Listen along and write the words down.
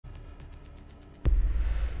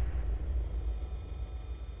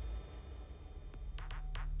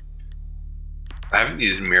I haven't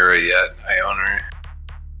used Mira yet. I own her.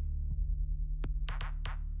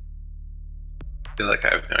 I feel like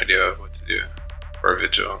I have no idea what to do. Or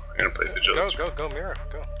Vigil. I'm gonna play Vigil. Go, Mira.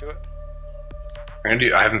 Go, do it.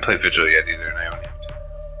 I haven't played Vigil yet either, and I own him too.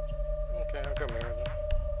 Okay, I'll go Mira then.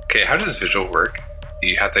 Okay, how does Vigil work? Do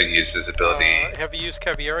you have to use his ability? Have you used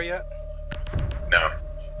Caviera yet? No.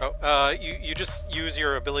 Oh, you just use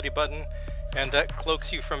your ability button, and that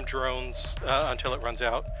cloaks you from drones until it runs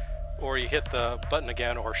out. Or you hit the button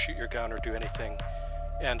again, or shoot your gun, or do anything,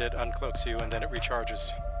 and it uncloaks you, and then it recharges.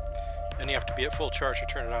 And you have to be at full charge to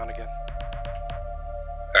turn it on again.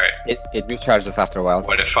 Alright. It recharges after a while.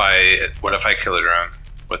 What if I kill a drone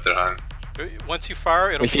with it on? Once you fire,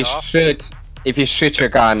 it'll be off. If you shoot your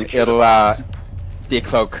gun, it'll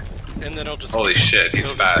decloak. And then it'll just. Holy shit, he's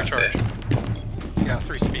fast. Eh? Yeah,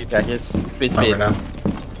 3 speed. Yeah, he's 3 speed now.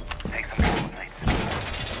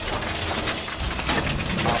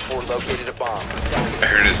 Located a bomb. I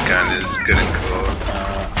heard his gun is good and cool.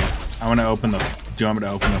 I want to open the. Do you want me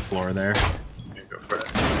to open the floor there? Yeah, go for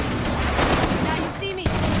it. Now you see me.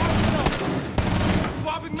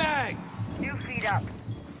 Swapping mags. New feet up.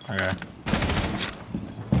 Okay.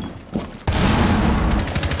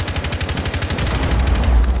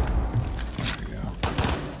 There we go.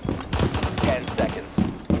 10 seconds.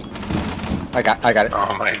 I got it.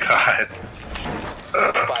 Oh my god.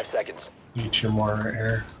 5 seconds. Need your more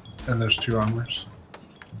air. And there's 2 armors.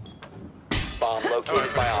 Bomb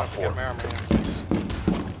located by Op 4.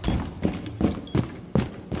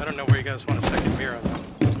 I don't know where you guys want a second Mira though.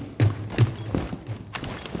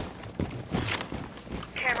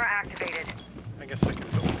 Camera activated. I guess I can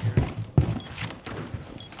go in here.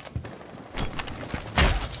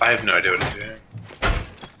 I have no idea what I'm doing.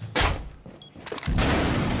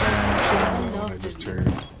 I just heard.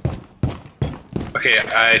 Okay,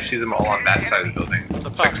 I see them all on that side of the building.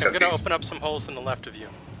 I'm gonna open up some holes in the left of you.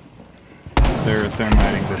 They're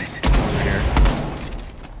thermiting this over here.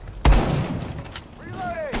 We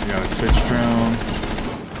got a Twitch drone.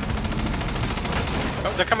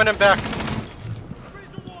 Oh, they're coming in back.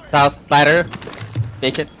 South, ladder.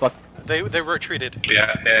 Vacant. They retreated.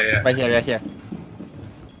 Yeah. Right here.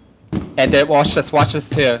 And then watch us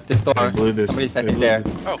to this door. They blew this. Somebody's I think there.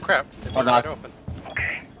 Oh crap! It's Or not. wide open.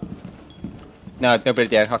 No, nobody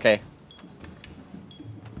there. Okay.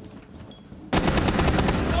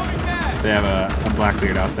 They have a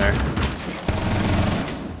Blackbeard out there.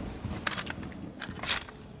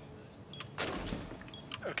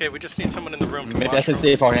 Okay, we just need someone in the room to Maybe watch I can him.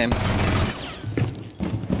 see for him. Setting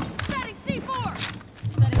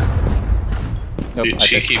C4. Nope, You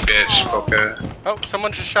cheeky bitch, Poca. Oh,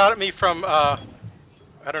 someone just shot at me from I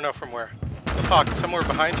don't know from where. The pocket, somewhere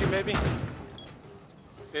behind you maybe?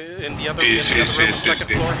 In the other room, second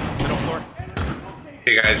floor, middle floor.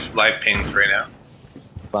 Hey guys, live pings right now.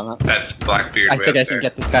 That's Blackbeard I way think up I can there.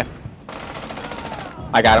 get this guy.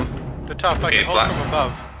 I got him. The top I Okay, can hold from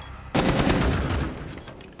above.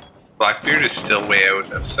 Blackbeard is still way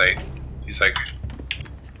out of sight. He's like...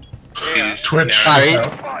 Yeah. He's Twitch. now- Sorry.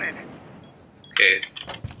 Okay,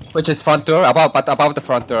 Which is front door? Above the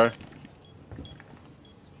front door.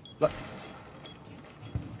 Look.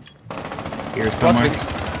 Here somewhere.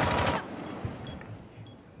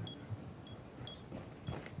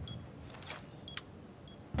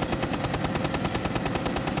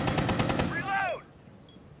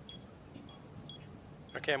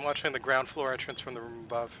 Okay, I'm watching the ground floor entrance from the room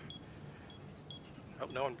above.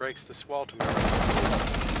 Hope no one breaks this wall to me.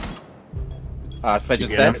 Switch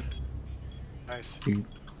is You dead. get Nice.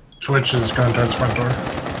 Twitch is going towards front door.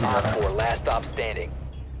 Op 4, last stop standing.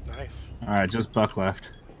 Nice. Alright, just Buck left.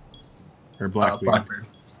 Or Blackbeard. Blackbeard.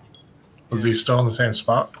 Was he still in the same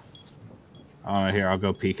spot? Oh, here, I'll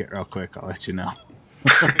go peek it real quick. I'll let you know.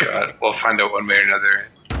 God, we'll find out one way or another.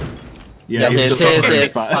 Yeah, Yes, he's still in the same yes,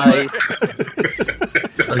 spot.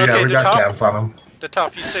 So yeah, Okay, we the got top- cams on him. The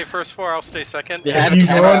top, you stay first floor, I'll stay second. Yeah, If you the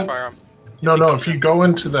go camera. in- Firearm. No, if you go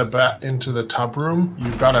into the tub room,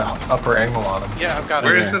 you've got an upper angle on him. Yeah, I've got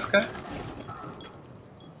Where it. is this guy?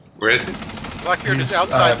 Where is he? Blackbeard is He's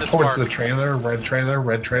outside this towards mark. the trailer, red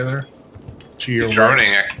trailer. To your He's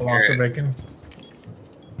droning, right, I can Velocity hear it. Bacon.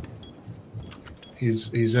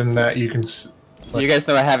 He's in that. You can. You guys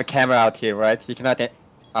know I have a camera out here, right? You cannot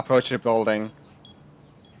approach the building.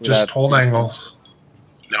 Just without- hold angles.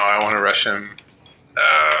 No, I want to rush him.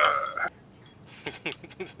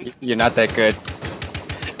 You're not that good.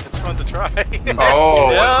 It's fun to try.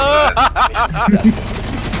 Oh,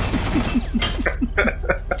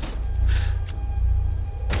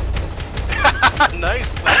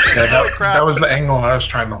 Nice. Yeah, Holy crap. that was the angle I was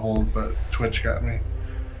trying to hold, but Twitch got me.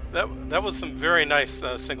 That was some very nice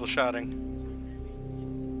single shotting.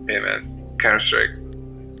 Hey man, Counter-Strike.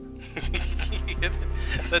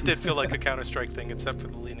 That did feel like a Counter-Strike thing, except for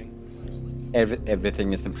the leaning.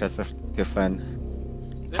 Everything is impressive. Good fun.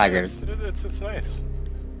 It Tiger. is. It's nice.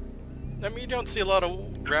 I mean, you don't see a lot of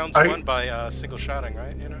rounds I- won by single shotting,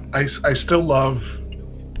 right? You know. I still love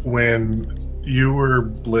when you were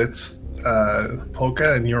blitz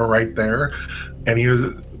Polka and you were right there, and he was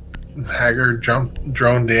Haggard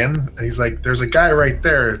droned in, and he's like, "There's a guy right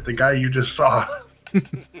there, the guy you just saw."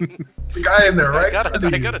 The guy in there, right?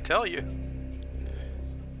 I gotta tell you.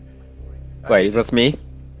 Wait, it was me?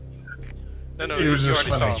 No, It was you just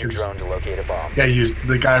already funny. saw him. Use your drone to locate a bomb. Yeah,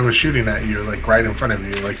 the guy was shooting at you, like right in front of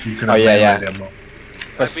you, like you could have Oh, yeah, melee him.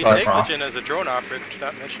 I'd be Frost. negligent as a drone operator to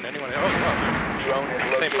not mention anyone. Oh, wow. Drone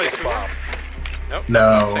has Same place located a we were? bomb. Nope.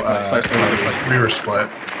 No, Same place. Other place. we were split.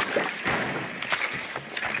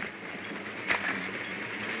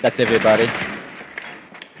 That's everybody.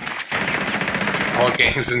 All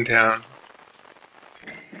gangs in town.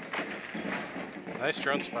 Nice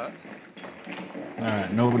drone spot.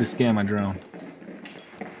 Alright, nobody scan my drone.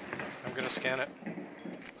 I'm gonna scan it.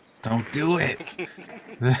 Don't do it!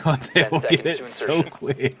 They will get it so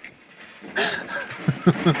quick.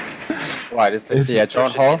 Why, is it the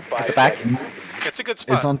drone hole at the back? It's a good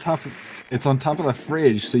spot. It's on top of the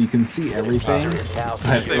fridge, so you can see everything. Now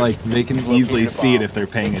But, like, they can easily see it if they're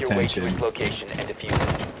paying Make your way to attention. its location and defuse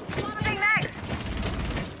it. Moving mag.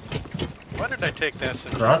 Why did I take this?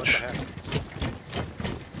 And Crotch? what the heck?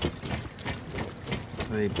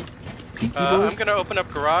 They peeky I'm boys? gonna open up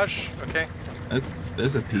garage. Okay.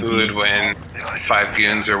 There's a Who would peeky. win? 5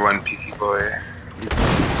 goons or 1 peaky boy?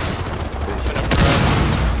 Open up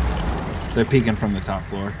garage. They're peeking from the top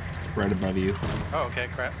floor, right above you, Oh, okay.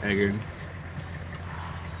 Crap. Haggard.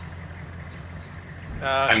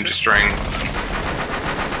 I'm should- destroying.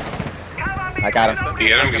 I got him. Let You me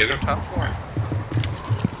get him, take get up him. the top floor.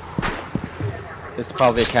 There's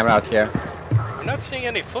probably a camera out here. I'm not seeing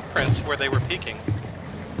any footprints where they were peeking.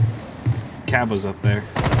 Cab was up there.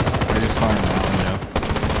 I just saw him in the window.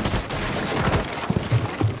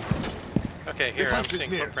 Okay, here I'm seeing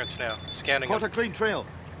footprints now. Scanning Caught a them. clean trail.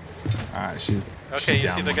 Alright, she's. Okay, she's you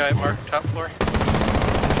down see the one guy floor. marked top floor?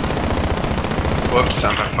 Whoops,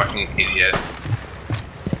 I'm a fucking idiot.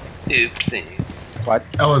 Oopsies. What?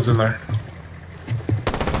 Ella's in there.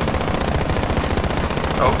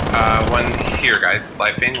 Oh, 1 here, guys.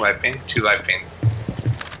 Live ping, 2 live pings.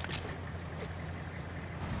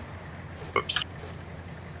 Whoops.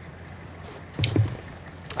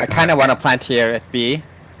 I kind of want to plant here at B.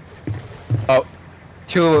 Oh,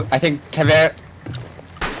 2, I think, Kevin.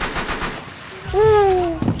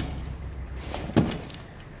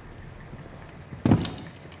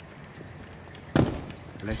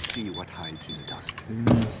 Let's see what hides in the dust.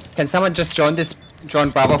 Can someone just drone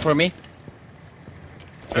Bravo for me?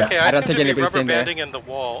 Yeah. Okay, I I don't seem think to be anybody's rubber in there. banding in the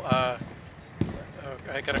wall. I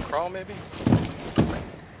gotta crawl maybe?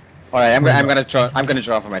 Alright, I'm gonna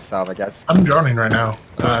drone for myself, I guess. I'm droning right now.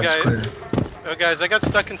 It's Okay. clear. Oh guys, I got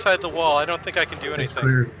stuck inside the wall. I don't think I can do It's anything.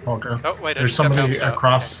 clear, Polka. Oh wait, I There's just got somebody bounced out.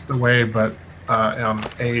 across the way, but on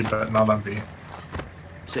A, but not on B.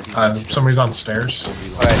 Setting Somebody's on stairs.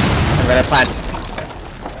 Alright, I'm gonna plant.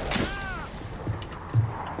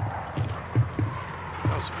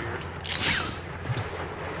 That was weird.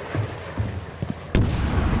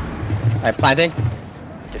 I'm planting.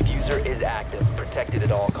 Diffuser is active, protected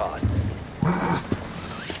at all costs.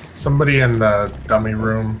 Somebody in the dummy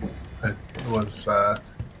room. It was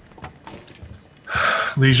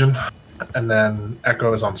Legion, and then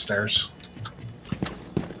Echo is on stairs.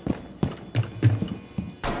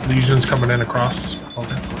 Legion's coming in across.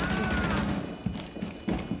 Okay.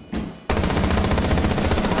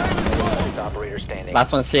 Last operator standing.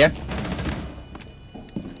 Last one's here.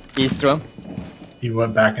 East room. He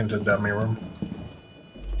went back into the dummy room.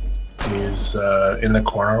 He's in the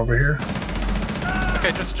corner over here.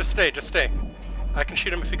 Okay, just stay. I can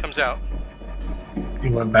shoot him if he comes out. He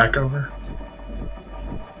went back over.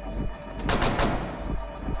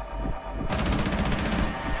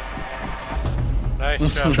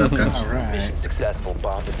 Nice job. Job, guys. Alright. Mission successful.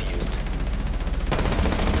 Bomb defused.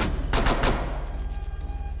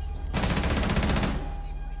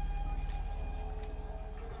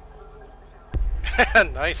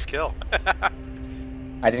 Nice kill.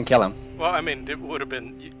 I didn't kill him. Well, I mean, it would have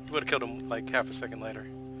been, you would have killed him like half a second later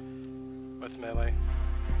with melee.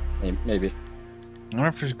 Maybe. I wonder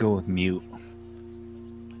if I should go with mute.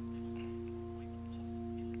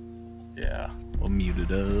 Yeah, we'll mute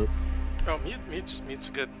it up. Oh, mute's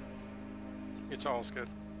good. Mute's always good.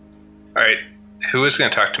 Alright, who is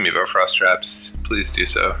going to talk to me about frost traps? Please do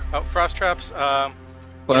so. Oh, frost traps.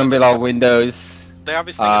 Put them below windows. the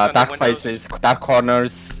obvious thing is on the dark windows. places, dark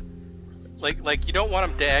corners. Like you don't want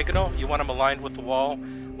them diagonal. You want them aligned with the wall,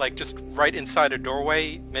 like just right inside a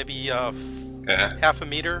doorway, maybe half a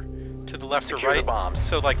meter to the left Secure or the right. bombs.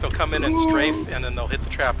 So like they'll come in and strafe, and then they'll hit the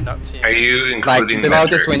trap and not see Are it. you Like including below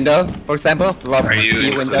metric? this window, for example. Below Are you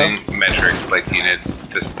the window. including metric like units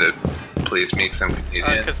just to please me because I'm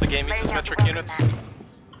Canadian? Because the game uses metric units.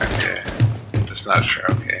 Okay. That's not true.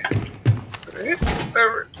 Okay. Sorry.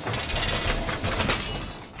 Whatever.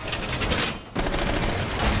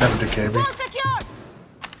 Never to KB. Wall secure!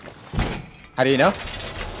 How do you know?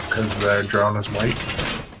 Because their drone is white.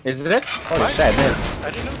 Is it? Holy What? shit, man. I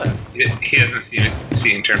didn't know that. He hasn't seen it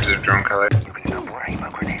see in terms of drone color.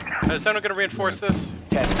 Is someone going to reinforce this?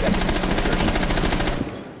 10 seconds.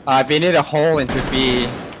 We need a hole into B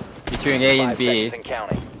between A and 5 B. seconds and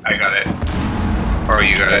counting. I got it. Or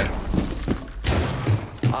you got it.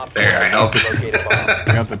 Op There, I four helped. located a bomb. I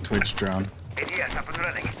got the Twitch drone.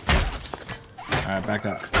 Alright, back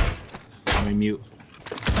up. Let me mute.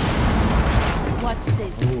 Watch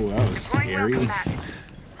this. Ooh, that was scary.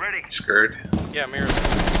 Skirt. Yeah, mirrors.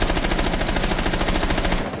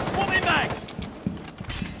 Swapping bags!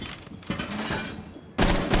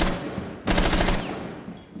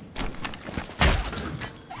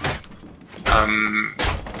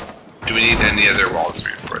 Do we need any other walls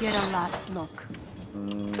reinforced? Get a last look.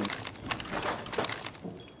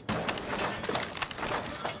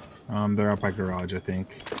 They're up by garage, I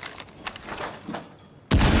think.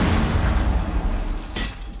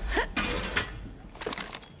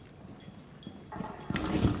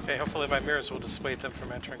 Okay, hopefully my mirrors will dissuade them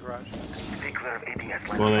from entering garage.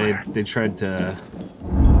 Well, they tried to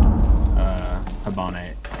Habana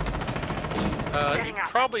it. You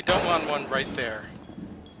probably don't want one right there.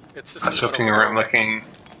 It's just I was a little hoping you weren't looking.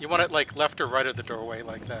 You want it like left or right of the doorway,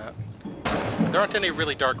 like that. There aren't any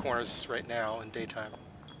really dark corners right now in daytime.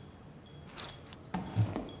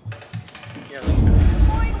 Yeah, that's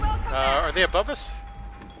good. Are they above us?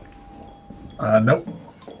 Nope.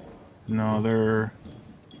 No, they're...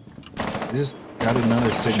 They just got another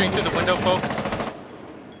Shooting signal. through the window, folk?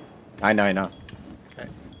 I know. Okay.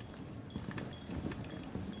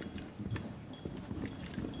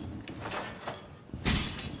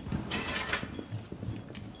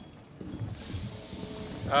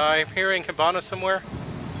 I'm hearing Cabana somewhere.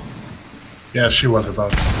 Yeah, she was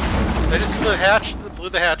above. They just blew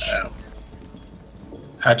the hatch.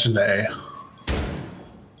 Hatch into A.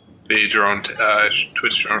 The drone,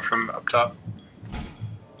 Twitch drone from up top.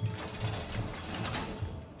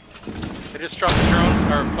 They just dropped the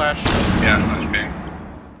drone, or flash. Yeah, flash bang.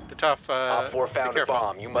 The top, Op 4 be found a careful.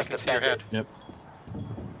 bomb. You must can see your defend head.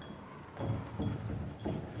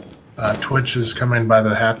 Yep. Twitch is coming by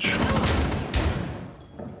the hatch.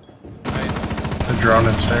 Nice. The drone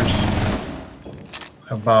upstairs.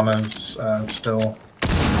 Obama's still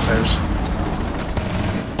upstairs.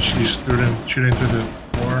 She's shooting through the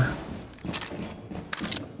floor.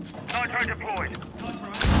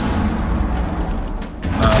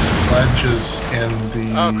 Sledge is in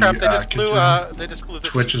the Oh crap! They just kitchen. blew. They just blew this.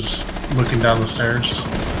 Twitch is looking down the stairs.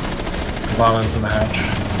 Obama's in the hatch.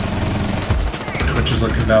 Twitch is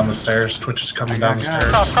looking down the stairs. Twitch is coming down the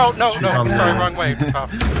stairs. Top. Oh no, She's no. on the- Sorry, wrong way. Top.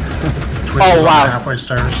 Twitch is on wow. the halfway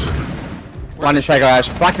stairs. One inside garage.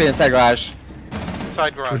 Blackbeard inside garage.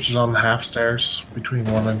 Side Twitch garage. is on the half stairs between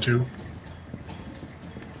 1 and 2.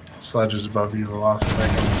 Sledge is above you, the lost thing.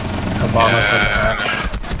 Obama's in the hatch.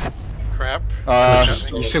 Crap. Twitch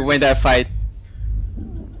is You should win that fight.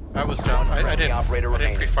 I was down. I didn't. operator I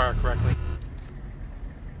didn't remaining. pre-fire correctly.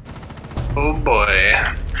 Oh boy.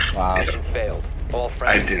 Wow. Mission failed. All I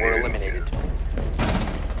friends didn't were even see eliminated.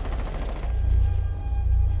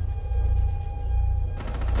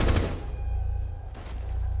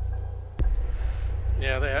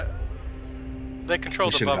 Yeah, they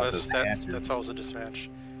controlled We should've above got us. those hatches. That's always a mismatch.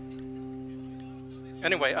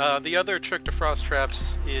 Anyway, the other trick to frost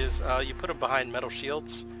traps is you put them behind metal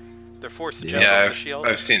shields. They're forced to jump Yeah, over the shield,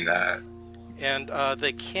 I've seen that. and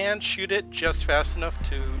they can shoot it just fast enough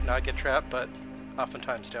to not get trapped, but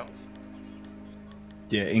oftentimes don't.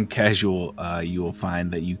 Yeah, in casual, you will find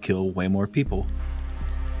that you kill way more people.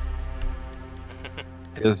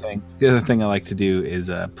 The other thing I like to do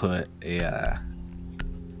is put a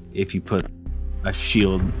if you put a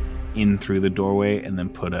shield in through the doorway and then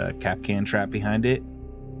put a cap can trap behind it,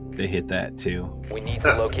 they hit that too. We need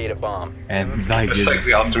to locate a bomb. And like, It's like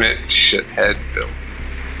the ultimate shithead build.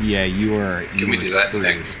 yeah, you are. Can we do that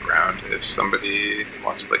next round if somebody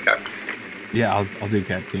wants to play Captain? Yeah, I'll do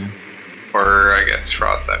cap can. Or I guess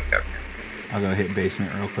Frost have Captain. I'll go hit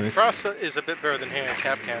basement real quick. Frost is a bit better than hitting a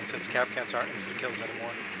cap can since cap cans aren't instant kills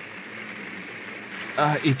anymore.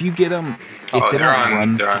 If you get them, if they they're don't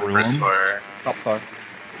run they're on through first them, floor. Top floor.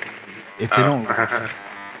 if they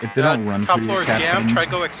don't run top through floor your is jammed. captain, Try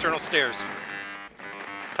go external stairs.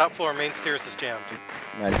 Top floor main stairs is jammed.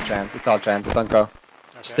 No, it's jammed. It's all jammed. Don't go.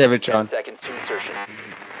 Just Okay. save it, 10 John. seconds to insertion.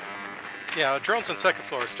 Yeah, drones on second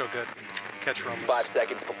floor are still good. Catch roamers. 5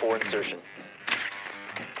 seconds before insertion.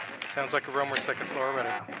 Sounds like a roamer second floor already.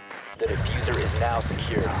 The diffuser is now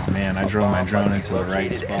secured. man, I A drove my bomb drone must be into the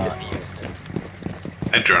right located and spot.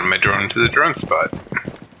 defused. I drone my drone to the drone spot.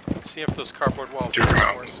 Let's see if those cardboard walls Do are come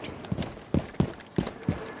out. reinforced.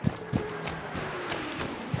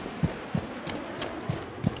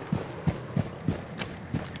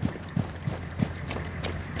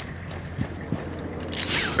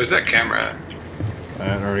 Where's that camera?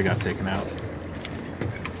 It already got taken out.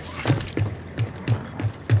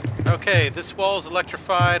 Okay, this wall is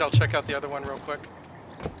electrified. I'll check out the other one real quick.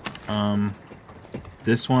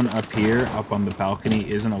 This one up here, up on the balcony,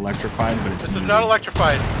 isn't electrified, but it's This is moving. not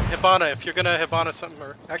electrified. Hibana, if you're gonna Hibana something,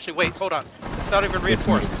 or actually wait, hold on. It's not even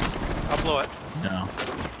reinforced. I'll blow it. No.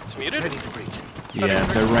 It's muted? Ready to breach. It's not Yeah,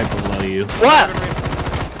 even they're right below you. What?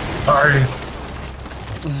 Sorry.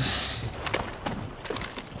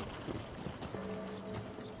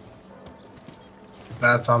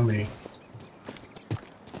 That's on me.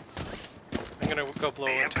 I'm gonna go blow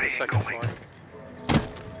into the second floor.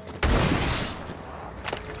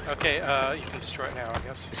 Okay, you can destroy it now, I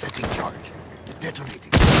guess. Setting charge.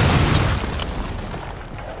 Detonating.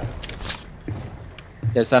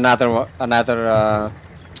 There's another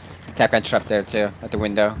cap and trap there too, at the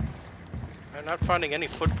window. I'm not finding any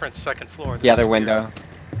footprints second floor. The This other is weird. window.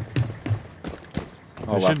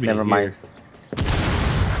 Oh There well, should be never mind. here.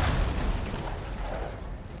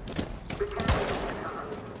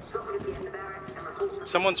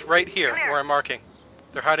 Someone's right here, where I'm marking.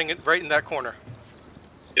 They're hiding it right in that corner.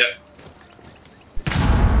 Yeah.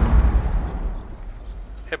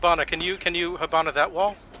 Hibana, can you Hibana that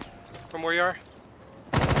wall? From where you are?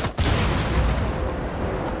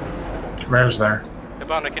 Where's there?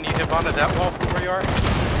 Hibana, can you Hibana that wall from where you are?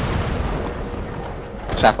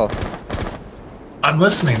 Chapel. I'm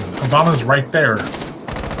listening. Obama's right there.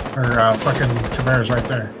 Or fucking Cabrera's right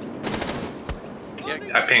there.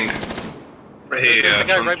 Yeah, I pinged. there's a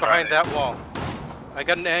guy from right behind Friday. that wall. I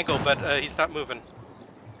got an angle, but he's not moving.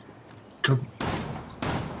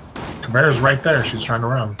 Cabrera's right there. She's trying to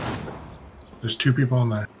run. There's 2 people in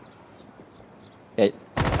there. Okay,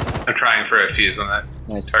 I'm trying for a fuse on that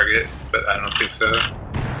nice. target, but I don't think so.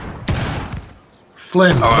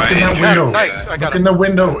 Flynn, Oh, look in I that injured window. him. Nice, I got Look him. in the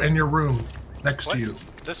window in your room next What? to you.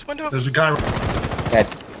 This window? There's a guy. Dead.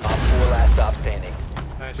 Op 4 last stop standing.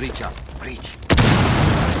 Nice. Breach up. Breach.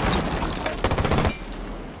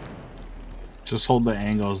 Just hold the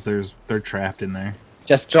angles. They're trapped in there.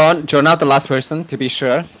 Just drone out the last person to be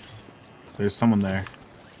sure. There's someone there.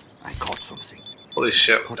 I caught something. Holy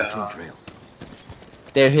shit, what Caught the a kill hell? trail.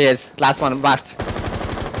 There he is. Last one marked.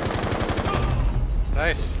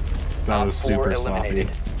 Nice. That Op was 4 super sloppy.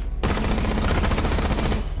 eliminated.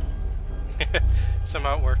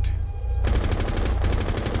 Somehow it worked.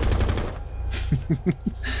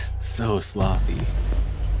 So sloppy.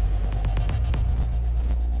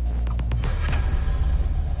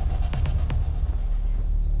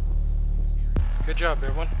 Good job,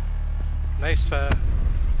 everyone. Nice,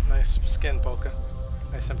 nice skin, Polka.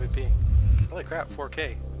 Nice MVP. Holy crap,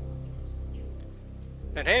 4K.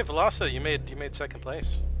 And hey, Velosa, you made second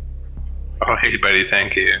place. Oh, hey, buddy,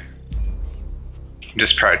 thank you. I'm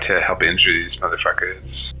just proud to help injure these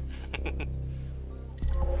motherfuckers.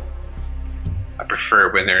 I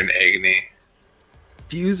prefer when they're in agony.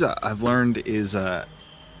 Fuse, I've learned, is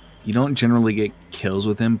you don't generally get kills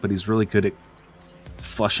with him, but he's really good at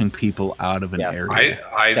flushing people out of an Yeah. area.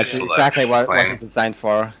 I That's just exactly what playing. it's designed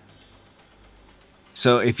for.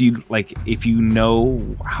 So if you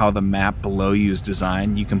know how the map below you is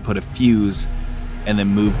designed, you can put a fuse and then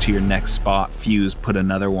move to your next spot, fuse, put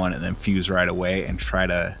another one, and then fuse right away and try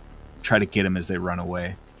to get them as they run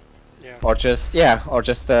away. Yeah. Or just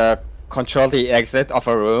control the exit of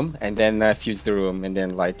a room and then fuse the room, and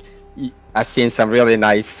then I've seen some really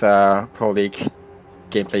nice Pro League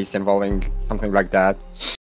gameplays involving something like that.